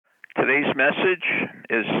Today's message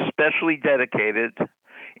is specially dedicated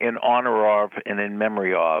in honor of and in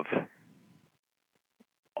memory of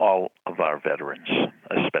all of our veterans,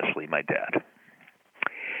 especially my dad.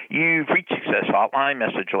 You've reached Success Hotline,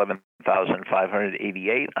 message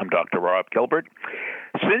 11,588. I'm Dr. Rob Gilbert.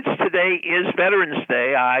 Since today is Veterans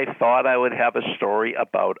Day, I thought I would have a story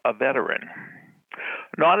about a veteran.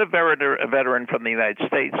 Not a veteran from the United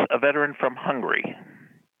States, a veteran from Hungary.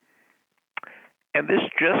 And this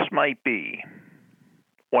just might be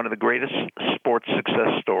one of the greatest sports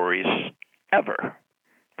success stories ever.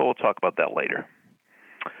 But we'll talk about that later.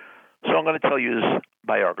 So I'm going to tell you his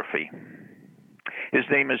biography. His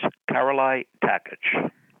name is Karolai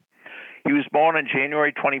Takacs. He was born on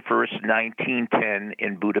January 21st, 1910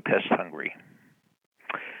 in Budapest, Hungary.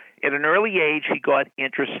 At an early age, he got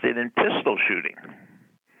interested in pistol shooting.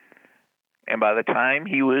 And by the time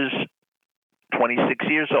he was 26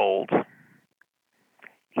 years old,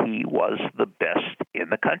 he was the best in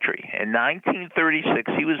the country. In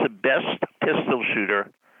 1936, he was the best pistol shooter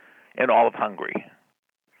in all of Hungary,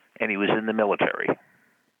 and he was in the military.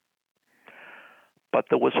 But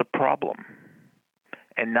there was a problem.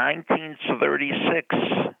 In 1936,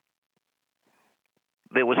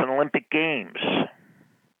 there was an Olympic Games.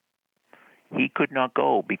 He could not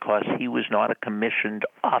go because he was not a commissioned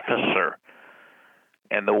officer.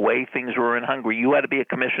 And the way things were in Hungary, you had to be a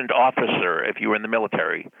commissioned officer if you were in the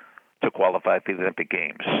military to qualify for the Olympic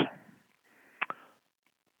Games.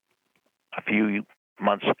 A few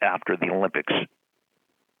months after the Olympics,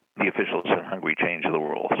 the officials in Hungary changed the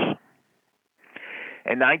rules.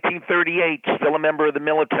 In 1938, still a member of the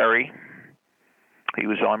military, he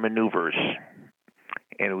was on maneuvers,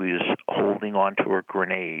 and he was holding onto a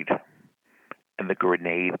grenade, and the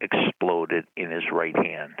grenade exploded in his right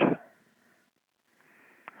hand.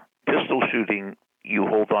 Pistol shooting, you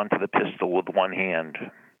hold on to the pistol with one hand.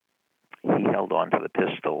 He held on to the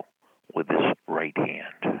pistol with his right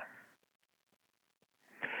hand.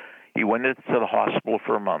 He went into the hospital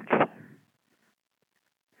for a month.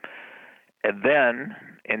 And then,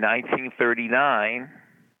 in 1939,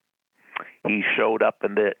 he showed up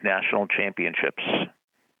in the national championships.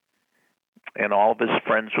 And all of his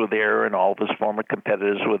friends were there, and all of his former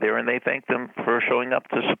competitors were there, and they thanked him for showing up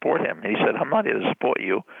to support him. And he said, I'm not here to support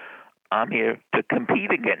you. I'm here to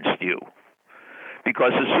compete against you.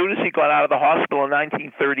 Because as soon as he got out of the hospital in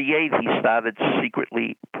 1938, he started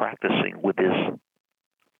secretly practicing with his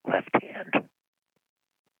left hand.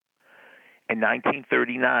 In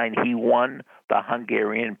 1939, he won the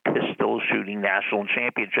Hungarian pistol shooting national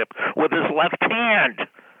championship with his left hand.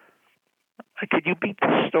 Could you beat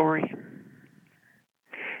this story?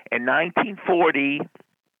 In 1940,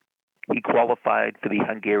 he qualified for the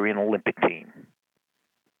Hungarian Olympic team.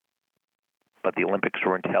 But the Olympics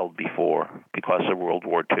weren't held before because of World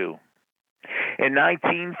War II. In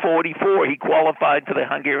 1944, he qualified for the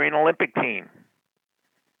Hungarian Olympic team.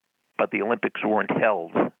 But the Olympics weren't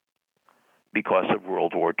held because of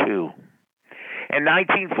World War II. In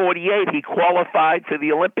 1948, he qualified for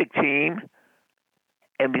the Olympic team,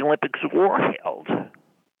 and the Olympics were held.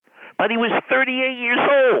 But he was 38 years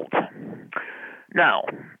old. Now,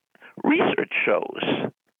 research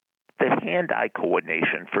shows that hand-eye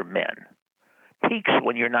coordination for men peaks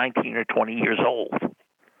when you're 19 or 20 years old.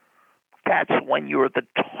 That's when you're at the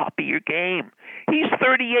top of your game. He's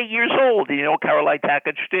 38 years old. Do you know what Karolai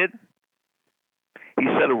Takacs did? He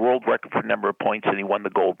set a world record for number of points, and he won the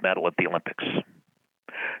gold medal at the Olympics.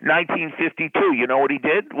 1952, you know what he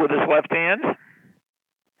did with his left hand?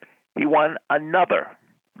 He won another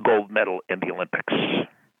gold medal in the Olympics.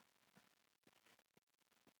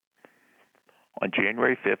 On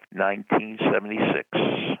January 5th, 1976,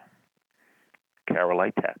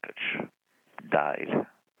 Karolai Takacs died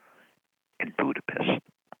in Budapest,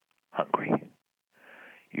 Hungary.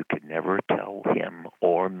 You could never tell him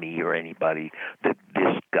or me or anybody that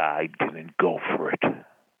this guy didn't go for it.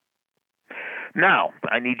 Now,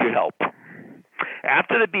 I need your help.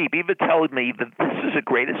 After the beep, either tell me that this is the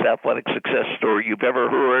greatest athletic success story you've ever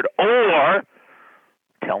heard, or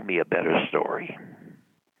tell me a better story,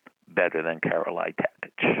 better than Karolai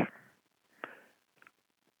Takacs.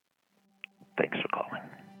 Thanks for calling.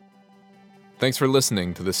 Thanks for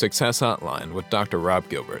listening to the Success Hotline with Dr. Rob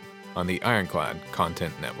Gilbert on the Ironclad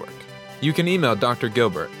Content Network. You can email Dr.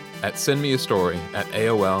 Gilbert at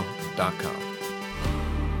sendmeastory@aol.com.